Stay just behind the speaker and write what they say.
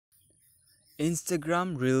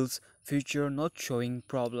Instagram Reels feature not showing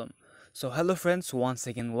problem. So hello friends, once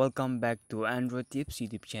again welcome back to Android Tips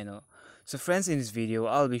YouTube channel. So friends, in this video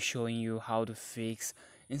I'll be showing you how to fix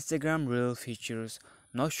Instagram Reel features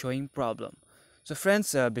not showing problem. So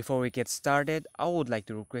friends, before we get started, I would like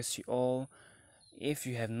to request you all, if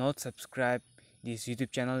you have not subscribed this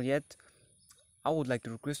YouTube channel yet, I would like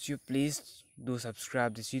to request you, please do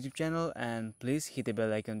subscribe this YouTube channel and please hit the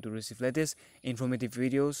bell icon to receive latest informative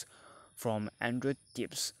videos from Android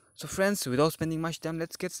Tips. So friends, without spending much time,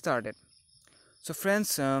 let's get started. So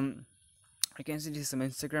friends, you can see this is my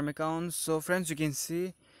Instagram account. So friends, you can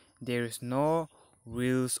see there is no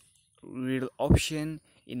reel option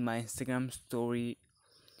in my Instagram story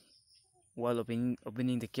while opening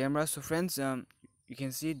the camera. So friends, you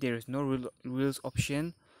can see there is no reels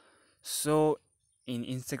option so in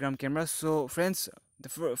Instagram camera. So friends, the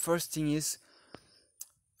first thing you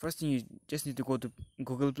just need to go to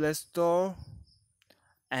Google Play Store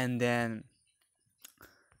and then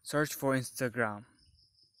search for Instagram.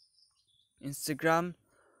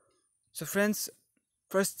 So friends,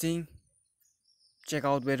 first thing, check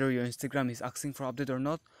out whether your Instagram is asking for update or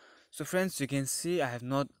not. So friends, you can see I have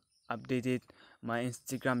not updated my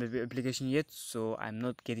Instagram application yet, so I'm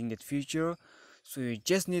not getting that feature. So you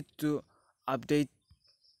just need to update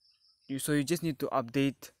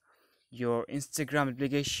your Instagram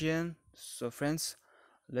application. So friends,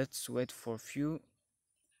 let's wait for a few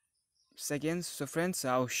seconds. So friends,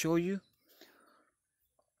 I'll show you.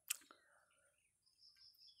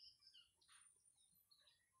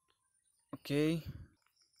 Okay,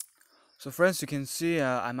 so friends, you can see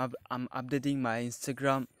I'm updating my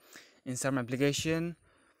Instagram application.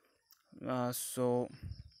 So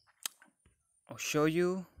I'll show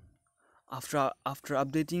you. After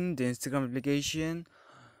updating the Instagram application,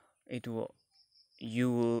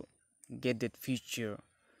 you will get that feature.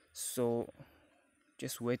 So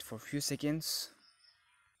just wait for a few seconds.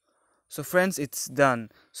 So friends, it's done.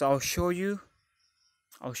 So I'll show you.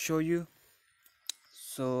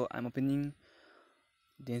 So I'm opening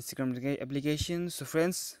the Instagram application. So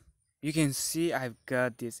friends, you can see I've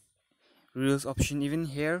got this reels option even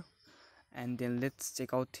here, and then let's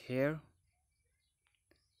check out here.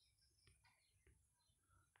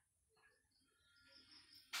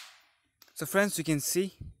 So friends, you can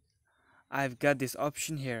see I've got this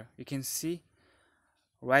option here. You can see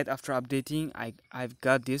right after updating, I've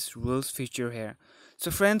got this rules feature here.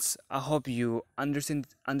 So friends, I hope you understand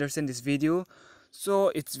this video. So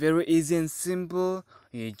it's very easy and simple.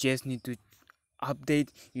 You just need to update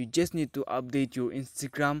your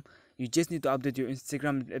Instagram. You just need to update your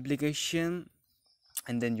Instagram application,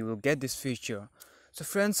 and then you will get this feature. So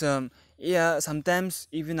friends, yeah, sometimes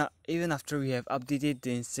even after we have updated the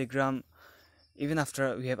Instagram,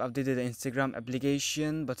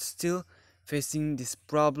 application, but still facing this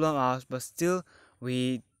problem, but still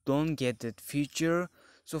we don't get that feature.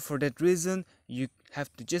 So for that reason, you have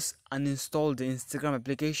to just uninstall the Instagram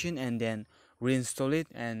application and then reinstall it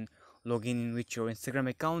and log in with your Instagram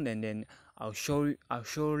account, and then I'll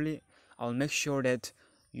make sure that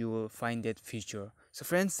you will find that feature. So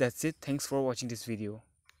friends, that's it. Thanks for watching this video.